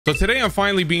So today I'm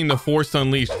finally being the Force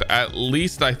Unleashed, at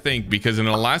least I think, because in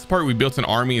the last part we built an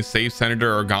army and saved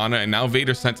Senator Organa, and now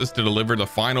Vader sent us to deliver the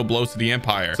final blows to the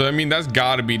Empire. So I mean, that's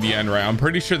gotta be the end, right? I'm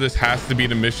pretty sure this has to be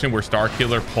the mission where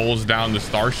Starkiller pulls down the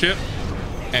starship.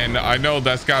 And I know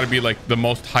that's got to be like the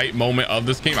most hype moment of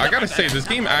this game. I gotta say, this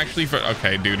game actually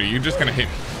okay, dude, are you just gonna hit?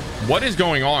 What is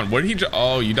going on? What did he just?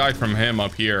 Oh, you died from him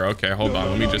up here. Okay, hold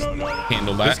on, let me just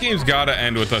handle that. This game's gotta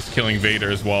end with us killing Vader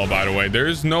as well, by the way.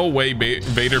 There's no way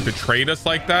Vader betrayed us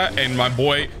like that, and my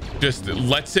boy just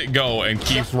lets it go and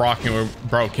keeps rocking with.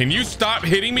 Bro, can you stop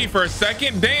hitting me for a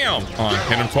second? Damn.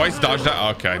 Hit him twice, dodge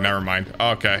that. Okay, never mind.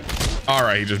 Okay, all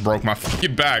right, he just broke my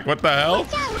fucking back. What the hell?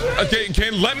 Okay,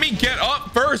 let me get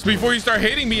up first before you start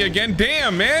hitting me again.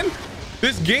 Damn, man,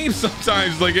 this game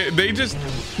sometimes, like, they just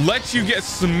let you get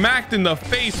smacked in the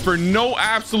face for no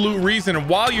absolute reason, and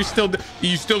while you still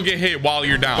get hit while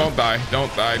you're down.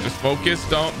 Don't die, just focus,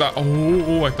 don't die.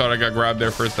 Oh, I thought I got grabbed there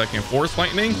for a second. Force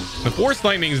lightning. The Force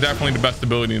lightning is definitely the best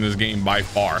ability in this game by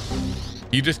far.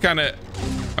 You just kind of,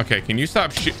 okay, can you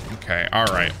stop shit? Okay, all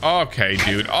right, okay,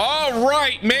 dude, all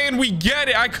right, man, we get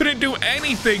it. I couldn't do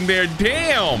anything there.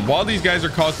 Damn. While these guys are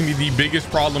causing me the biggest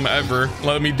problem ever,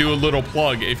 let me do a little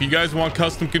plug. If you guys want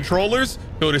custom controllers,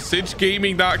 go to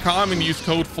SitchGaming.com and use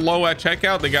code FLOW at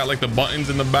checkout. They got like the buttons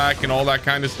in the back and all that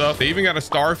kind of stuff. They even got a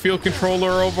Starfield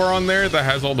controller over on there that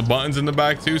has all the buttons in the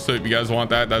back too, so if you guys want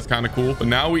that, that's kind of cool. But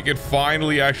now we can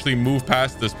finally actually move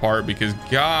past this part, because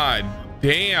god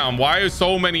damn, why are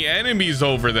so many enemies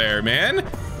over there, man?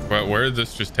 But where did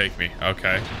this just take me?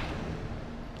 Okay,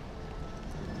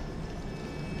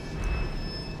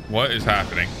 what is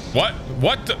happening? What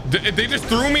they just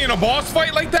threw me in a boss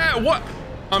fight like that? What?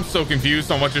 I'm so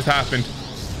confused on what just happened.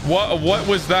 What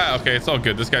was that? Okay, it's all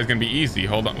good. This guy's gonna be easy.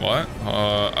 Hold on. What?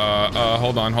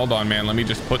 Hold on, man. Let me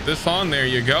just put this on. There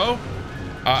you go.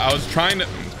 I was trying to.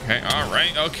 Okay, all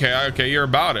right, okay, you're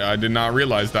about it. I did not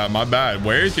realize that. My bad.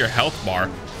 Where's your health bar?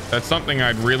 That's something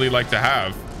I'd really like to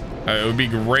have. It would be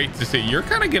great to see. You're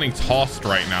kind of getting tossed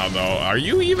right now, though. Are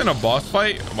you even a boss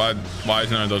fight? Why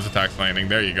is none of those attacks landing?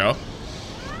 There you go.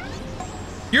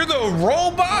 You're the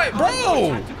robot,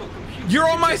 bro. You're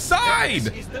on my side.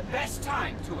 Is the best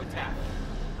time to attack.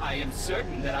 I am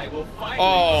certain that I will finally.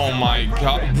 Oh my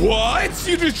god! What?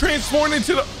 You just transformed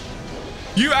into the.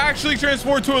 You actually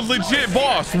transformed to a legit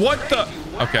boss. What the?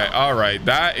 Okay, all right,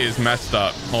 that is messed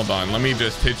up. Hold on, let me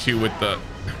just hit you with the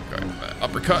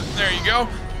uppercut. There you go.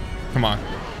 Come on.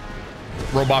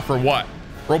 Robot for what?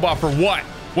 Robot for what?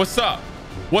 What's up?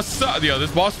 What's up? Yo,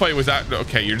 this boss fight was at.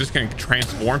 Okay, you're just gonna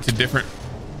transform to different.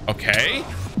 Okay,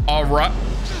 all right.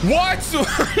 What?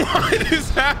 What is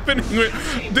happening with,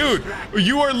 dude?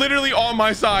 You are literally on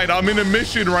my side. I'm in a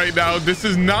mission right now. This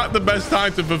is not the best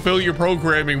time to fulfill your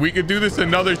programming. We could do this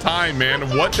another time,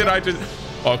 man. What did I just?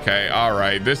 Okay, all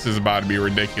right, this is about to be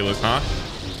ridiculous, huh?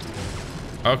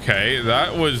 Okay,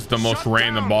 that was the most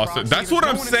random boss. That's what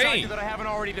I'm saying. That I haven't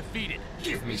already defeated.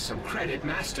 Give me some credit,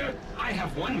 Master. I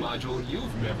have one module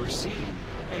you've never seen.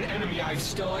 An enemy I've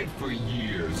studied for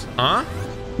years. Huh?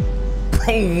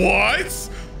 Bro, what?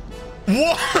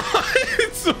 What?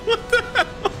 What the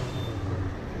hell?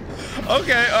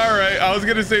 Okay, all right. I was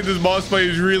gonna say this boss fight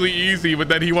is really easy, but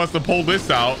then he wants to pull this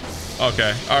out.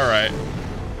 Okay, all right.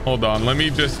 Hold on, let me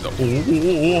just.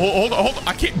 Hold on.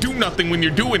 I can't do nothing when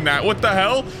you're doing that. What the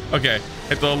hell? Okay,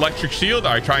 hit the electric shield.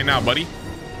 All right, try now, buddy.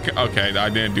 Okay, I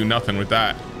didn't do nothing with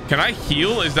that. Can I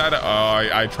heal? Is that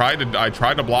I tried to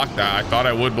block that. I thought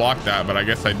I would block that, but I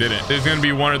guess I didn't. There's gonna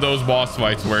be one of those boss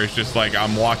fights where it's just like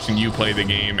I'm watching you play the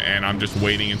game and I'm just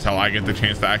waiting until I get the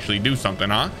chance to actually do something,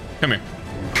 huh? Come here.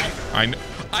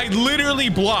 I literally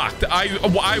blocked.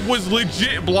 I was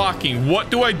legit blocking. What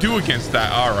do I do against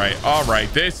that? All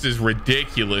right, this is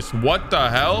ridiculous. What the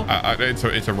hell?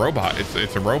 It's a robot.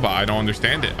 It's a robot. I don't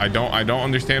understand it. I don't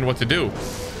understand what to do.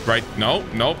 Right? Nope,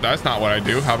 that's not what I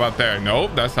do. How about there?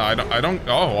 Nope, that's not. I don't.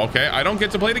 Oh, okay, I don't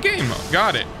get to play the game.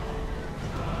 Got it.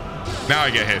 Now I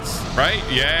get hits, right?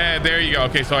 Yeah, there you go.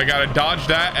 Okay, so I gotta dodge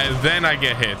that and then I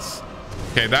get hits.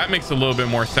 Okay, that makes a little bit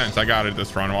more sense. I got it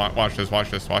this run. Watch this.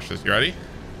 You ready?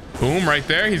 Boom, right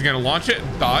there. He's gonna launch it.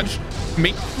 Dodge.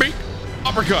 Me.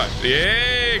 Uppercut.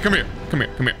 Yeah, come here.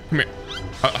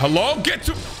 Hello? Get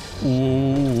to.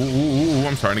 Ooh,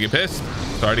 I'm starting to get pissed.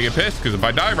 Because if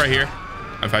I die right here,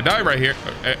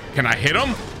 can I hit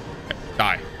him?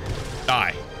 Die.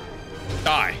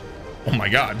 Oh my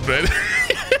god.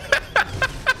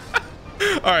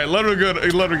 All right, let him get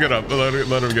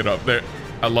up. There.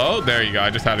 Hello? There you go. I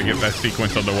just had to get that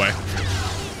sequence on the way.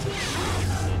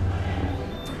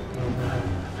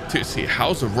 To see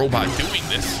how's a robot doing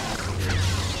this?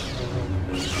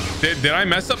 Did I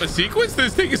mess up a sequence?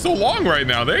 This thing is so long right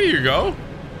now. There you go.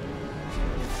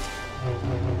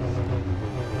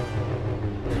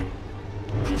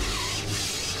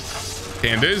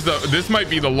 And this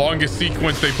might be the longest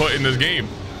sequence they put in this game.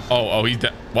 Oh, he's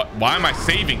dead. What? Why am I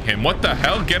saving him? What the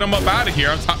hell? Get him up out of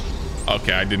here.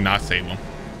 Okay, I did not save him.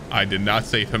 I did not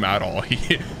save him at all.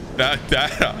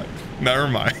 Never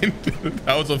mind.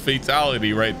 That was a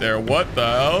fatality right there. What the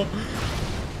hell?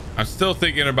 I'm still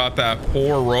thinking about that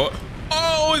poor road.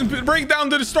 Oh, and break down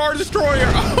to the Star Destroyer.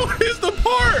 Oh, it's the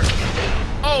part.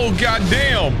 Oh,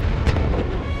 goddamn.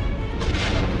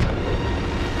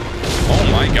 Oh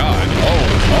my God. Oh.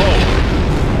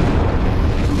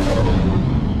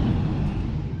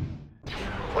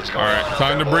 All right,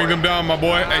 time to bring them down, my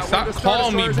boy. Hey, stop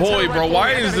calling me boy, bro.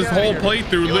 Why is this whole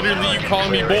playthrough literally you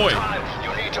calling me boy?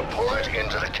 You need to pour it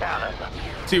into the cannon.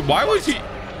 See, why would she?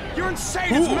 You're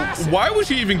insane. Why would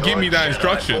she even give me that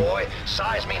instruction?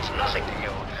 Size means nothing to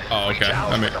you. Oh, okay.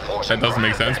 That doesn't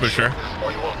make sense, but sure.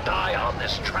 Or you will die on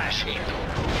this trash heap.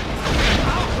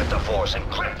 Out with the force and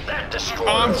grip that destroyer.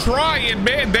 I'm trying,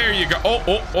 man. There you go.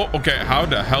 Oh, okay. How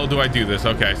the hell do I do this?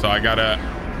 Okay, so I gotta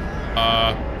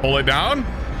pull it down.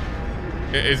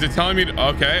 Is it telling me to,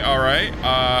 okay, all right.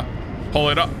 Pull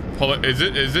it up. Pull it.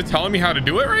 Is it telling me how to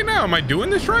do it right now? Am I doing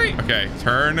this right? Okay,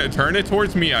 turn it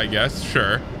towards me, I guess.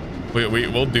 Sure.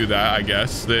 We'll do that, I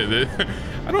guess.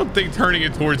 I don't think turning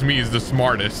it towards me is the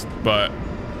smartest, but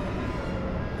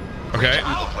okay.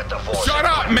 Shut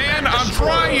up, man. I'm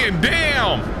trying.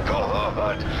 Damn.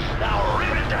 Good. Now rip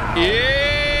it down.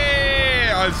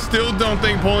 Yeah. I still don't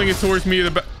think pulling it towards me is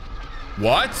the best.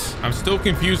 What? I'm still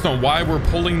confused on why we're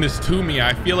pulling this to me.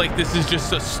 I feel like this is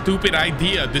just a stupid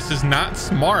idea. This is not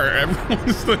smart.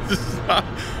 Everyone's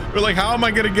we're like, how am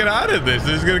I gonna get out of this?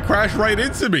 This is gonna crash right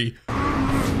into me.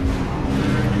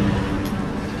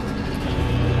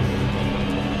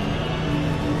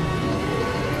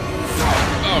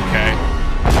 Okay.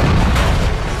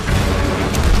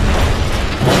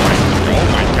 Oh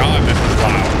my God, this is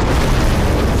loud.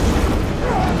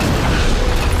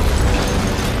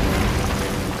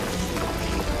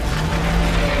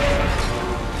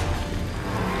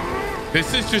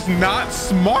 This is just not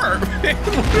smart, man.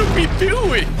 What are we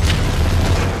doing?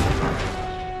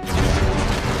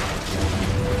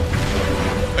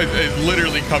 It's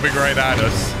literally coming right at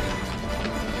us.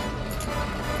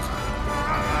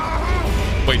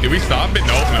 Wait, did we stop it?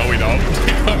 No, we don't.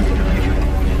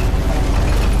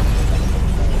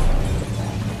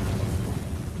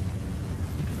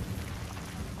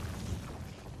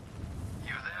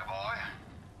 You there, boy?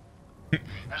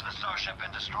 Has the starship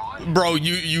been destroyed? Bro,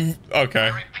 you okay.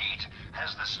 I repeat,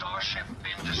 has the starship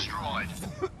been destroyed?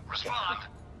 Respond.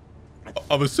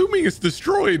 I'm assuming it's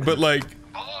destroyed, but like,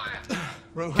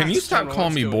 Boy. can you stop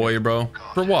calling me boy, bro?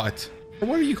 For what? For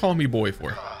what are you calling me boy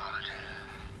for?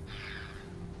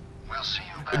 We'll see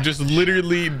you back. Just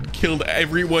literally killed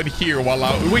everyone here while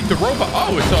I wait, the robot.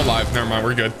 Oh, it's still alive. Never mind,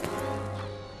 we're good.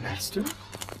 Master?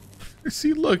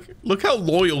 See, look how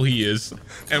loyal he is.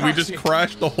 And we just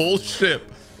crashed the whole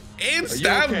ship and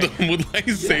stabbed them with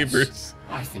lightsabers. Yes,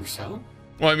 I think so.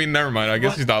 Well, I mean, never mind. I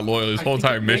guess he's not loyal. His whole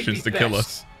entire mission's to kill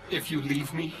us. If you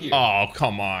leave me here. Oh,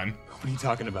 come on. What are you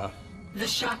talking about? The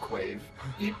shockwave.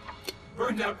 It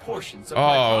burned out portions of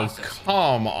my process.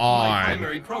 Come My on.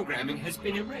 primary programming has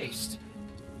been erased.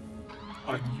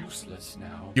 I'm useless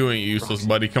now. You ain't useless,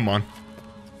 buddy. Come on.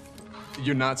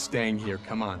 You're not staying here.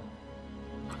 Come on.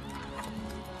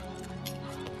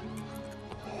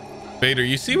 Vader,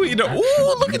 you see what you do?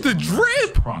 Ooh, look at the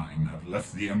drip. Prime have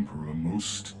left the Emperor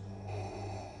most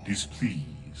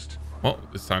displeased. Well,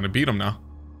 it's time to beat him now.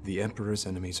 The Emperor's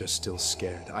enemies are still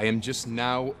scared. I am just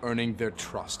now earning their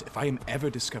trust. If I am ever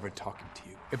discovered talking to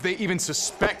you, if they even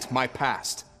suspect my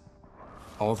past,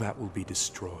 all that will be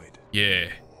destroyed. Yeah.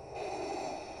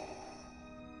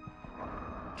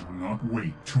 Do not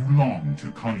wait too long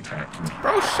to contact me.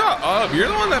 Bro, shut up. You're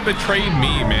the one that betrayed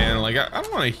me, man. Like, I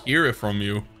don't want to hear it from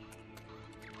you.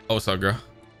 Oh, what's up, girl?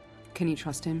 Can you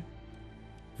trust him?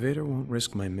 Vader won't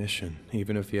risk my mission,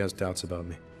 even if he has doubts about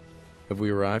me. Have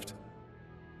we arrived?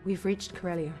 We've reached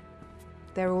Corellia.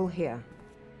 They're all here.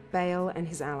 Bale and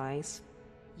his allies.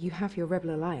 You have your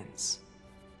Rebel Alliance.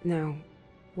 Now,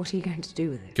 what are you going to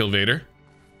do with it? Kill Vader?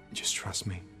 Just trust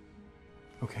me.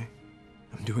 Okay?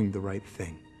 I'm doing the right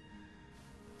thing.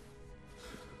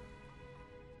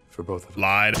 For both of us.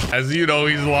 Lied. As you know,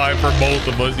 he's lying for both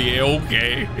of us. Yeah,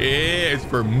 okay. Yeah, it's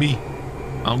for me.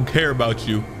 I don't care about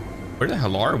you. Where the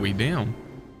hell are we? Damn.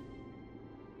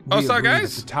 Oh, what's up,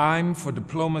 guys? The time for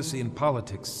diplomacy and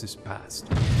politics is past.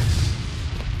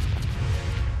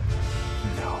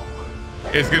 No.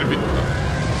 It's gonna be.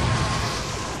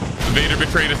 Vader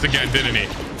betrayed us again, didn't he?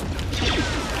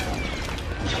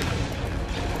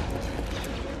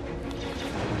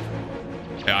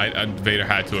 Yeah, Vader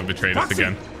had to have betrayed us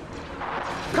again.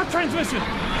 Cut transmission.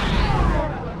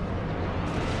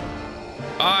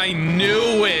 I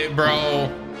knew it,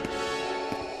 bro.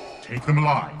 Take them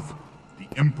alive. The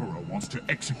Emperor wants to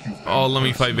execute them. Oh, let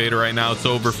me fight Vader right now. It's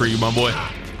over for you, my boy.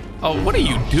 Oh, what are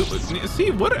you doing?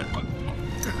 See, what?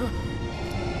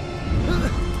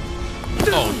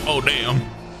 Oh, damn.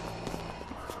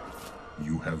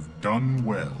 You have done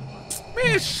well.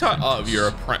 Man, shut up. You're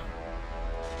a prank.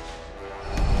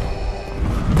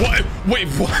 What? Wait,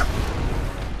 what?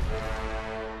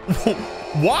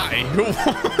 Why?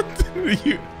 What?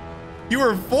 You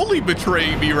are fully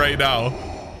betraying me right now.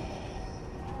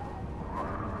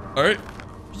 All right.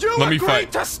 Let me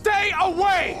fight. To stay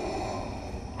away.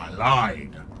 I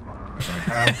lied, as I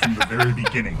have from the very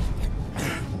beginning.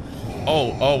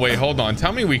 Oh, wait, hold on.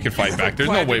 Tell me we can fight back. There's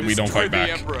no way we don't fight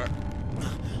back.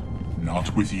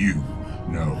 Not with you,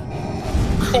 no.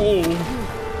 Oh.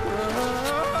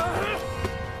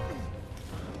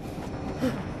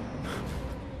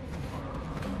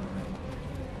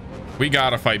 We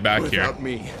gotta fight back here. Without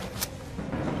me,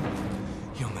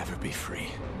 you'll never be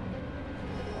free.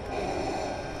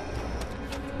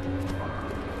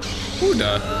 Who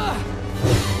the?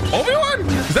 Obi-Wan?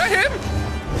 Is that him?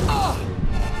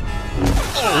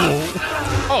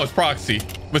 Oh, it's Proxy,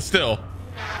 but still.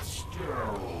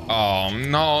 Oh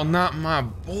no, not my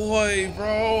boy,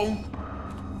 bro.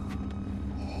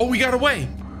 Oh, we got away.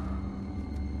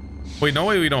 Wait, no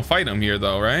way we don't fight him here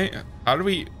though, right? How do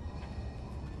we?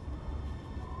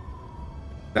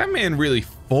 That man really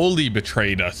fully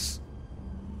betrayed us.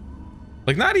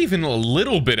 Like, not even a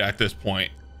little bit at this point.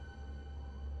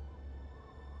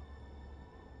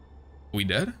 We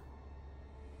dead?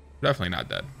 Definitely not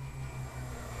dead.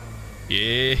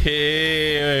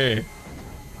 Yeah.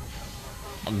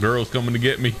 My girl's coming to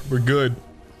get me. We're good.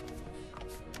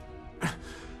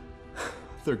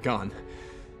 They're gone.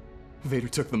 Vader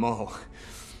took them all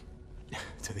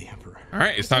to the Emperor. All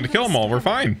right, it's time to kill them all. We're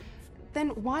fine. Then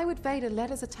why would Vader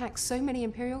let us attack so many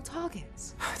Imperial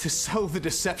targets? To sell the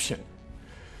deception.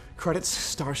 Credits,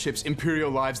 starships,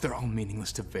 Imperial lives, they're all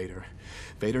meaningless to Vader.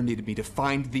 Vader needed me to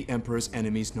find the Emperor's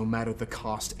enemies no matter the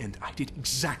cost, and I did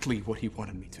exactly what he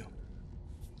wanted me to.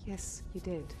 Yes, you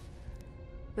did.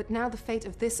 But now the fate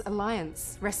of this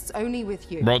alliance rests only with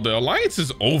you. Bro, the alliance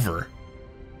is over.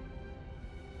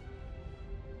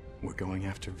 We're going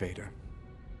after Vader.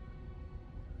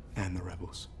 And the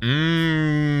rebels.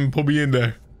 Put me in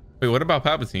there. Wait, what about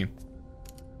Palpatine?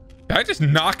 Did I just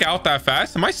knock out that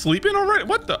fast? Am I sleeping already?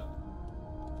 What the?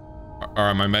 Or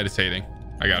am I meditating?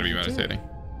 I gotta be meditating.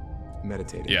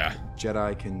 Meditating. Yeah.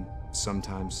 Jedi can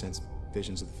sometimes sense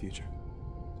visions of the future.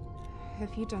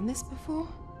 Have you done this before?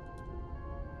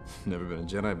 Never been a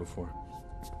Jedi before.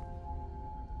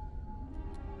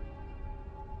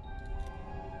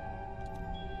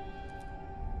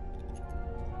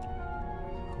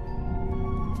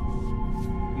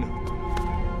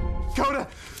 Coda!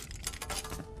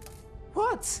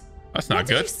 What? That's not what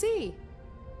good. What did you see?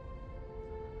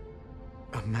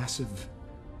 A massive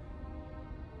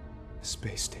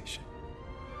space station.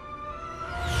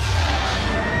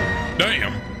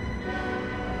 Damn.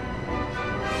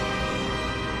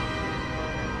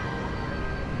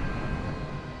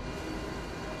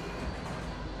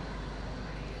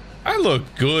 I look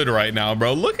good right now,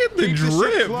 bro. Look at the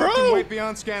drip, bro. Wait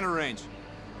beyond scanner range.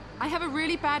 I have a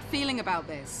really bad feeling about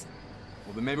this.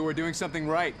 Well, then maybe we're doing something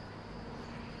right.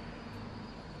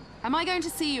 Am I going to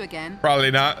see you again?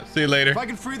 Probably not. See you later. If I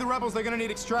can free the rebels, they're gonna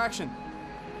need extraction.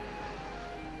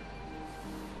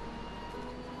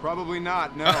 Probably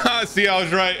not, no. See, I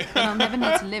was right. Then I'll never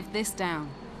need to live this down.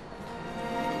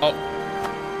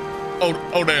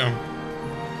 Oh, damn.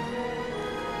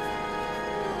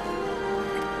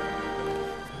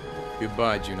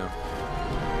 Goodbye, Juno.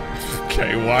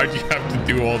 Okay, why'd you have to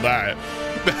do all that?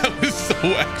 That was so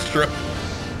extra.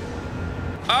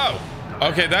 Oh,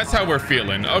 okay, that's how we're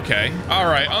feeling. Okay, all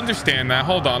right, understand that.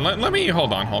 Hold on, let me,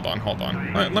 hold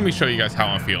on. Let me show you guys how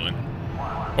I'm feeling.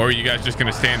 Or are you guys just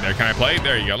gonna stand there? Can I play?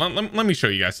 There you go. Let me show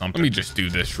you guys something. Let me just do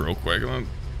this real quick.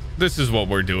 This is what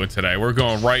we're doing today. We're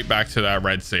going right back to that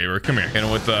red saber. Come here.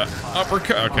 And with the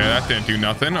uppercut. Okay, that didn't do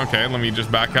nothing. Okay, let me just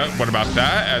back up. What about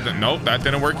that? Nope, that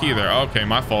didn't work either. Okay,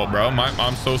 my fault, bro.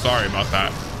 I'm so sorry about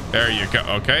that. There you go.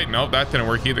 Okay, nope, that didn't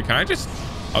work either. Can I just...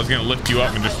 I was gonna lift you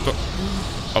up and just...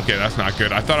 Okay, that's not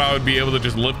good. I thought I would be able to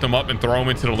just lift them up and throw them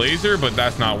into the laser, but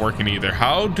that's not working either.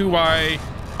 How do I...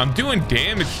 I'm doing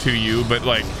damage to you, but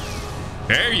like...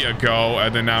 There you go.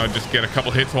 And then now just get a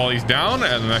couple hits while he's down.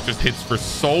 And that just hits for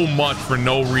so much for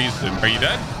no reason. Are you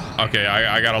dead? Okay,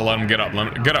 I gotta let him get up.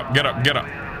 Get up, get up, get up.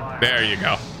 There you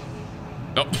go.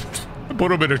 Oh, I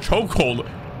put him in a chokehold.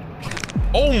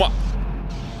 Oh my.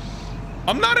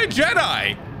 I'm not a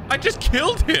Jedi. I just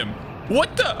killed him.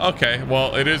 What the? Okay,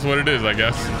 well, it is what it is, I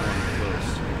guess.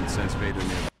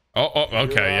 Oh,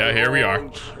 okay, yeah, here we are.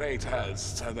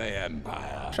 Traitors to the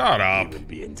Empire. Shut up. You will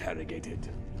be interrogated,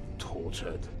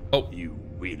 tortured. Oh. You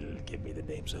will give me the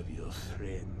names of your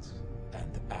friends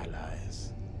and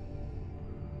allies.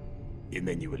 And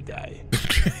then you will die.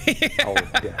 Our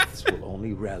deaths will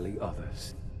only rally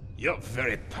others. Your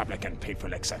very public and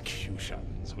painful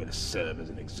executions will serve as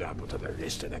an example to the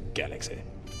rest of the galaxy.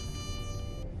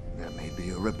 There may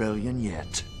be a rebellion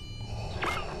yet.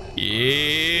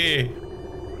 Yeah.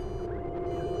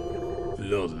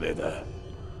 Lord Vader.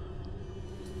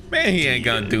 Man, he ain't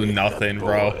gonna do nothing,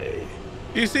 bro.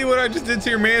 You see what I just did to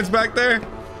your mans back there?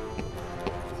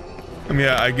 I mean,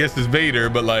 I guess it's Vader,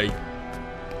 but like...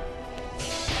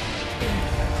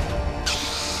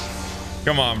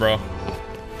 Come on, bro.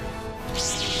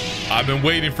 I've been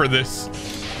waiting for this.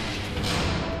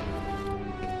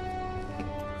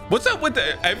 What's up with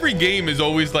the... Every game is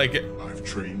always like... I've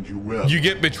trained you well. You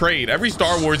get betrayed. Every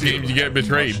Star Wars game, you get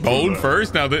betrayed. Bone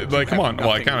first? Now, like, come on.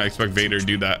 Well, I kind of expect Vader to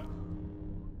do that.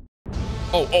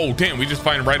 Oh, damn. We just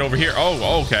find him right over here.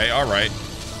 Oh, okay. All right.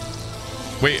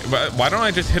 Wait, why don't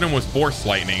I just hit him with Force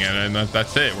Lightning? And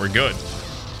that's it. We're good.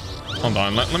 Hold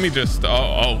on. Let me just...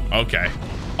 Oh, okay.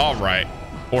 All right.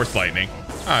 Force Lightning.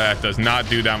 Oh, that does not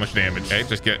do that much damage. Okay,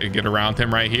 just get around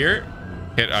him right here.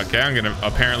 Hit. Okay, I'm gonna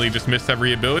apparently just miss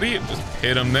every ability. Just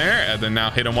hit him there, and then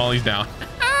now hit him while he's down.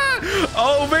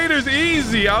 Oh, Vader's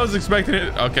easy. I was expecting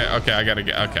it. Okay, I gotta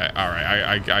get. Okay, all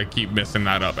right. I keep messing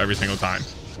that up every single time.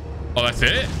 Oh, that's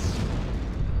it.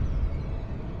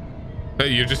 So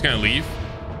you're just gonna leave?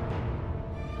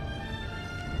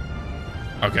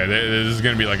 Okay, this is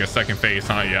gonna be like a second phase,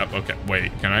 huh? Yep. Okay,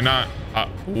 wait, can I not?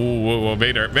 Whoa,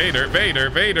 Vader,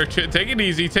 take it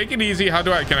easy. How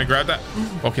do can I grab that?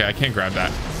 Okay, I can't grab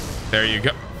that. There you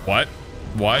go. What?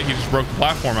 He just broke the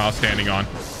platform I was standing on.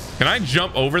 Can I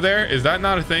jump over there? Is that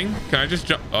not a thing? Can I just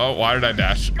jump? Oh, why did I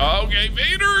dash? Okay,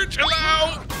 Vader, chill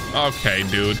out. Okay,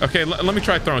 dude. Okay, let me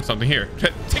try throwing something here.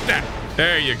 Take that.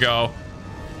 There you go.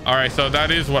 All right, so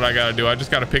that is what I gotta do. I just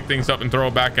gotta pick things up and throw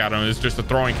it back at him. It's just a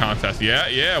throwing contest.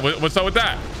 Yeah. What's up with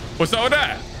that?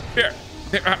 Here.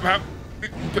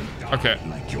 Okay.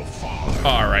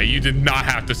 All right, you did not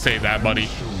have to say that, buddy.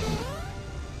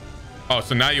 Oh,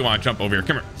 so now you want to jump over here?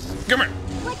 Come here.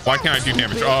 Why can't I do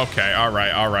damage? Okay. All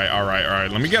right.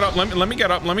 Let me get up. Let me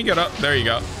get up. There you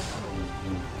go.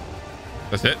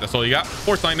 That's it. That's all you got.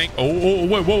 Force Lightning. Oh,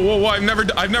 whoa. I've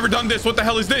never done this. What the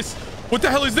hell is this? What the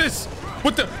hell was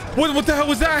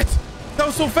that? That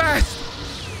was so fast.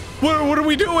 What are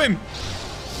we doing?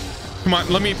 Come on,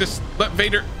 let me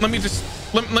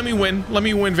win. Let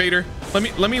me win, Vader.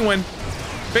 Let me win.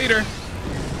 Vader,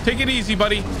 take it easy,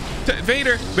 buddy.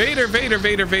 Vader,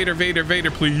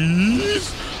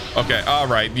 please. Okay, all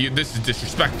right. This is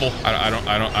disrespectful. I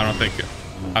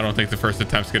don't think the first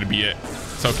attempt's gonna be it.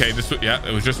 It's okay.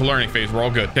 It was just a learning phase. We're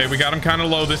all good. Okay, we got him kind of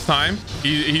low this time.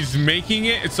 He's making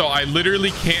it so I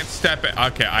literally can't step it.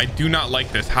 Okay, I do not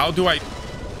like this. How do I?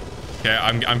 Okay,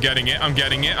 I'm getting it.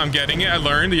 I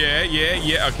learned.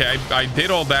 Yeah. Okay, I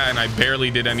did all that and I barely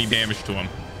did any damage to him.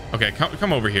 Okay,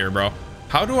 come over here, bro.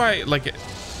 How do I like it?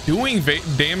 Doing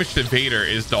damage to Vader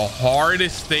is the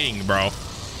hardest thing, bro.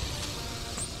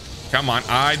 Come on,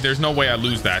 there's no way I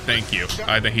lose that. Thank you.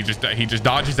 I think he just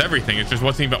dodges everything. It just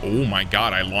wasn't even. Oh my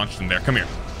god, I launched him there. Come here.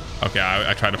 Okay,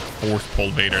 I tried to force pull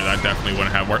Vader. That definitely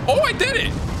wouldn't have worked. Oh, I did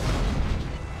it.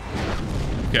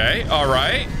 Okay, all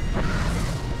right.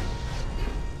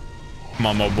 Come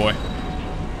on, Mo boy.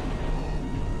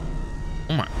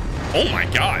 Oh my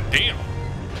god, damn.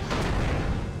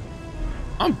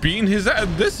 I'm beating his ass.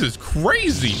 This is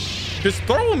crazy. Just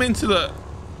throw him into the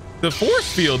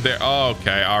force field there.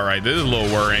 Okay, all right. This is a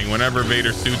little worrying. Whenever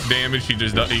Vader suits damage, he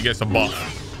gets a buff.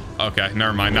 Okay,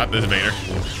 never mind. Not this Vader.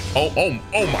 Oh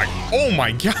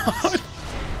my god.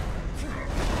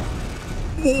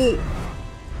 Whoa.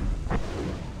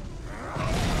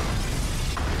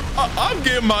 I'm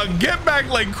getting my get back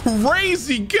like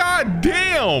crazy. God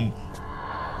damn.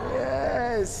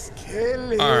 Yes,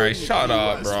 kill him. All right, shut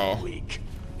up, bro.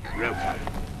 Rokan,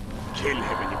 kill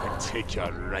him and you can take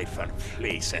your rightful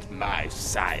place at my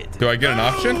side. Do I get an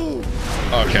option?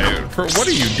 Okay, what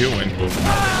are you doing?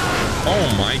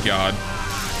 Oh my god.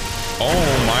 Oh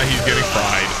my, he's getting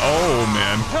fried. Oh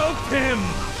man. Help him.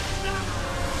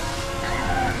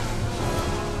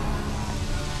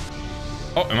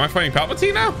 Oh, am I fighting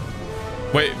Palpatine now?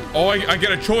 Wait, oh, I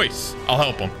get a choice. I'll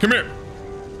help him. Come here.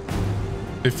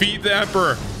 Defeat the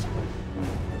Emperor.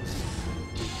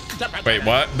 Wait,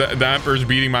 what? The Emperor's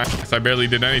beating my ass. I barely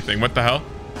did anything. What the hell?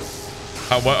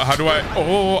 How do I?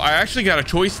 Oh, I actually got a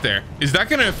choice there. Is that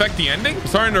going to affect the ending? I'm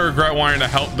starting to regret wanting to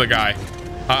help the guy.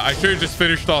 I should have just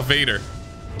finished off Vader.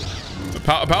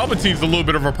 Palpatine's a little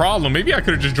bit of a problem. Maybe I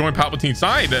could have just joined Palpatine's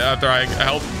side after I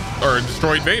helped or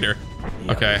destroyed Vader.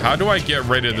 Okay, how do I get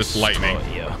rid of this lightning?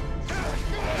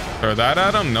 Throw that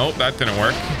at him? Nope, that didn't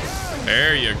work.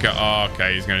 There you go. Oh,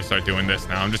 okay, he's gonna start doing this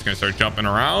now. I'm just gonna start jumping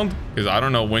around because I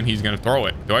don't know when he's gonna throw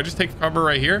it. Do I just take cover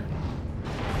right here?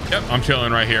 Yep, I'm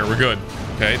chilling right here. We're good.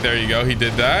 Okay, there you go. He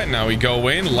did that. Now we go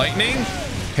in. Lightning.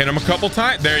 Hit him a couple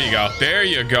times. There you go. There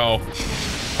you go.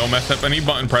 Don't mess up any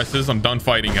button presses. I'm done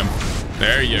fighting him.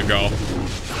 There you go.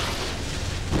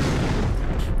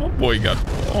 Oh boy,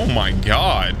 oh my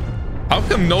god. How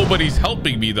come nobody's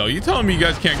helping me though? You telling me you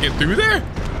guys can't get through there?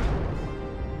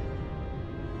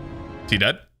 Is he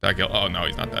dead? Oh no,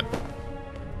 he's not dead.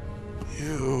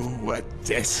 You were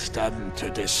destined to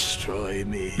destroy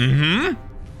me. Mm-hmm.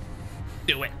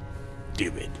 Do it.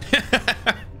 Do it.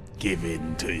 Give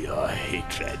in to your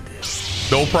hatred.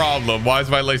 No problem. Why is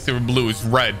my lightsaber blue? It's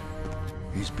red.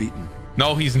 He's beaten.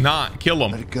 No, he's not. Kill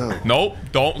him. Let it go. Nope.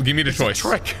 Don't give me the It's choice. a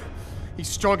trick. He's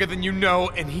stronger than you know,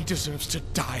 and he deserves to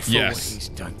die for what he's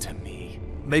done to me.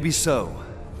 Maybe so.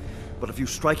 But if you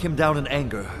strike him down in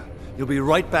anger, you'll be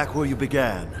right back where you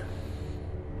began.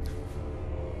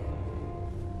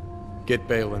 Get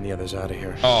Bale and the others out of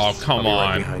here. Oh, come I'll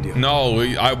on. be right behind you. No,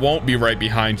 I won't be right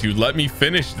behind you. Let me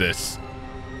finish this.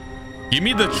 Give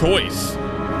me the choice.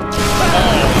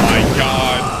 Oh my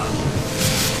god.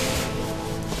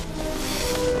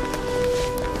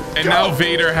 And now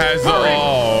Vader has...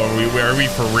 Oh, are we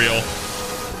for real?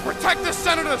 Protect the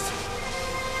senators!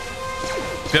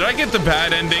 Did I get the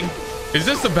bad ending? Is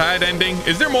this the bad ending?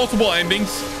 Is there multiple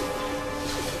endings?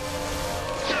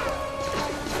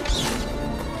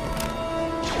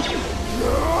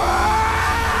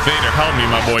 Vader, help me,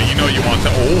 my boy. You know you want to...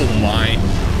 Oh, my.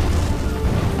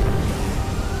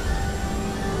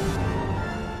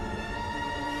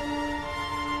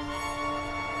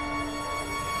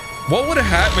 What would have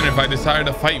happened if I decided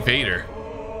to fight Vader?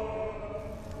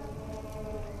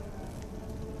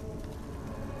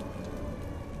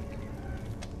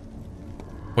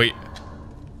 Wait.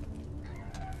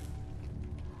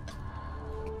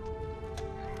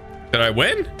 Did I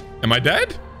win? Am I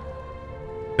dead?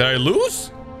 Did I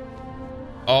lose?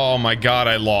 Oh my god,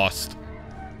 I lost.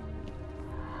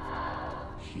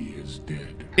 He is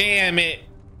dead. Damn it.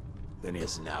 Then he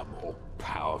is now more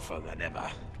powerful than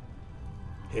ever.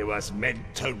 He was meant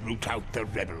to root out the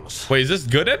rebels. Wait, is this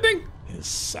good ending? His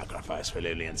sacrifice will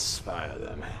only inspire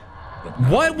them.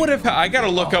 What would have... I gotta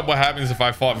look up what happens if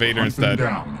I fought Vader Hunt instead. them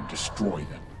down and destroy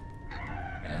them.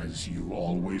 As you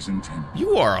always intended.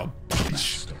 You are a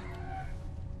bitch.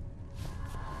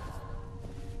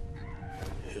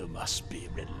 You must be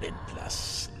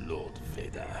relentless, Lord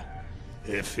Vader.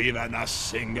 If even a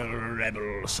single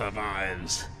rebel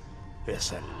survives,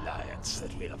 this alliance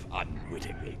that we have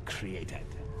unwittingly created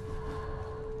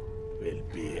will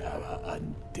be our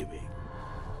undoing.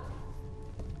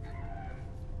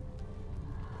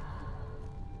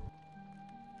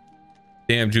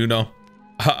 Damn, Juno.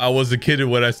 I was a kid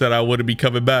when I said I wouldn't be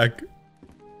coming back.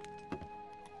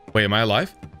 Wait, am I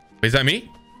alive? Wait, is that me?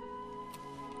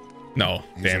 No,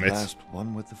 He's damn the it. last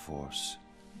one with the Force.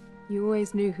 You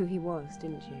always knew who he was,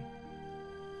 didn't you?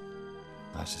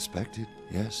 I suspected,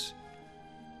 yes.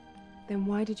 Then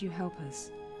why did you help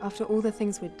us, after all the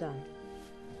things we'd done?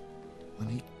 When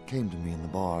he came to me in the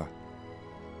bar,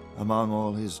 among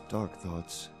all his dark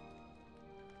thoughts,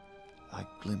 I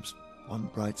glimpsed one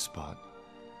bright spot.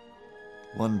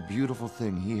 One beautiful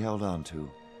thing he held on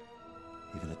to,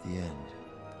 even at the end.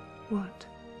 What?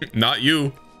 Not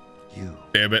you. You.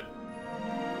 Damn it.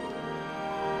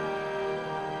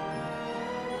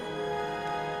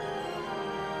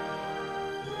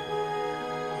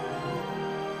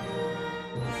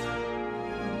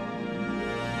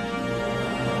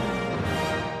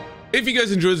 If you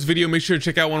guys enjoyed this video, make sure to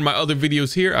check out one of my other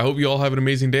videos here. I hope you all have an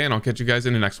amazing day, and I'll catch you guys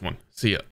in the next one. See ya.